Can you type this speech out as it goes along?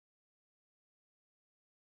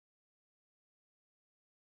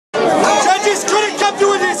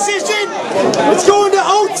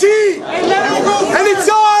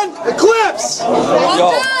Eclipse.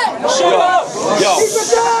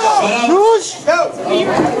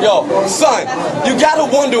 Yo, son, you gotta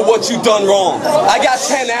wonder what you done wrong. I got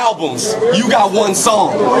 10 albums, you got 1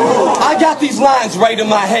 song. I got these lines right in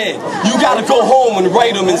my head. You gotta go home and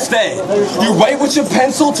write them instead. You write with your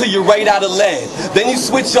pencil till you write out of lead. Then you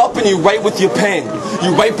switch up and you write with your pen.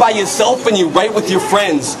 You write by yourself and you write with your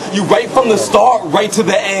friends. You write from the start right to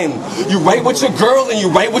the end. You write with your girl and you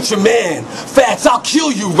write with your man. Fats, I'll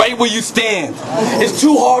kill you right where you stand. It's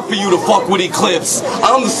too hard for you to fuck with Eclipse.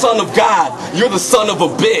 I'm the son of God, you're the son of a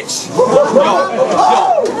bitch.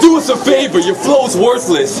 Yo, do us a favor, your flow's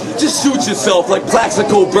worthless. Just shoot yourself like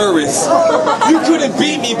Plaxico Burress. You couldn't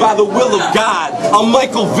beat me by the will of God. I'm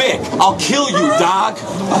Michael Vick, I'll kill you, dog.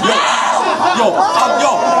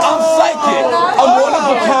 I'm psychic. I'm one of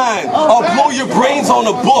a kind. I'll blow your brains on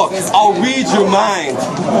a book. I'll read your mind.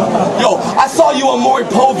 Yo, I saw you on Maury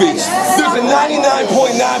Povich. There's a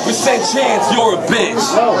 99.9% chance you're a bitch.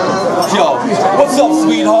 Yo, what's up,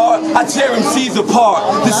 sweetheart? I tear MCs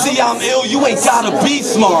apart. To see I'm ill, you ain't gotta be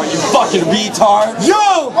smart, you fucking retard.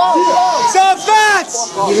 Yo! Some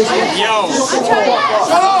Fats! Yo!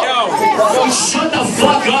 Shut the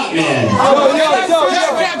fuck up, man!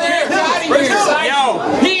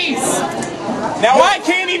 Yo, peace! Now I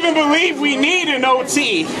can't even believe we need an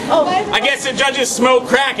OT. I guess the judges smoke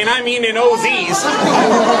crack and I mean in OZs.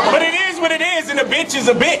 But it is what it is and a bitch is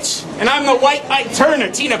a bitch. And I'm the white Ike Turner,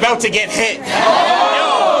 teen about to get hit. Yo,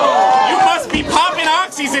 you must be popping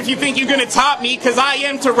oxys if you think you're gonna top me, cause I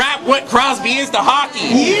am to rap what Crosby is to hockey.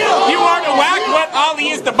 You are to whack what Ollie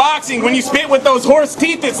is to boxing. When you spit with those horse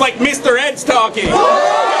teeth, it's like Mr. Ed's talking. If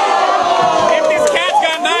this cat's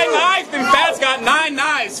got 9 lives, then Fat's got 9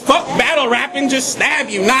 knives. Fuck battle rapping, just stab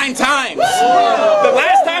you 9 times. The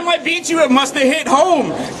last time I beat you, it must have hit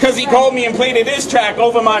home, cause he called me and played a diss track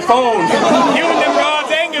over my phone. You and them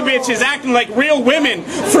God's anger bitches acting like real women,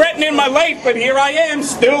 threatening my life, but here I am,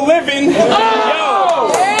 still living.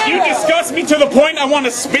 Yo, you disgust me to the point I want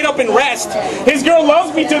to spit up and rest. His girl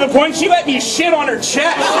loves me to the point she let me shit on her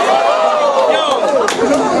chest.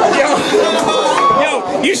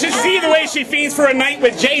 Yo, you should see the way she fiends for a night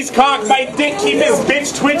with Jay's cock. My dick keep his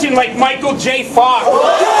bitch twitching like Michael J. Fox.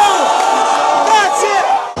 That's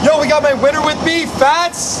it! Yo, we got my winner with me,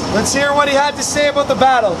 Fats. Let's hear what he had to say about the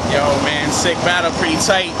battle. Yo, man, sick battle, pretty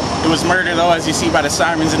tight. It was murder, though, as you see by the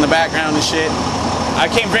sirens in the background and shit. I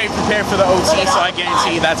came very prepared for the OT, so I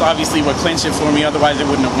guarantee that's obviously what clinched it for me. Otherwise, it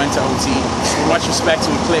wouldn't have went to OT. Much respect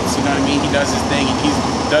to Eclipse, you know what I mean? He does his thing, and he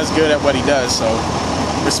does good at what he does, so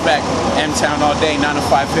respect. M-Town all day, 9 to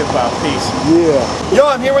 5 hip-hop. Peace. Yeah. Yo,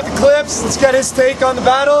 I'm here with Eclipse. Let's get his take on the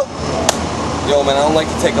battle. Yo, man, I don't like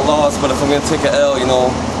to take a loss, but if I'm gonna take a L, you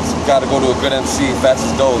know, gotta go to a good MC. Fats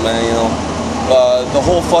is dope, man, you know. The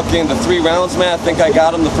whole fucking, the 3 rounds, man, I think I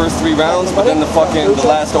got him the first 3 rounds, but then the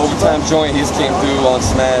last overtime joint, he just came through on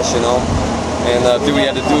Smash, you know. And do what he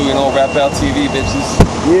had to do, you know, Rap Battle TV, bitches.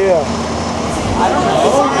 Yeah.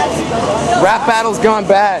 Rap battle's gone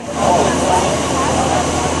bad.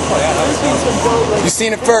 You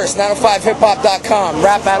seen it first, 905hiphop.com.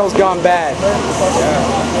 Rap battle's gone bad.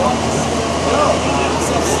 Yeah.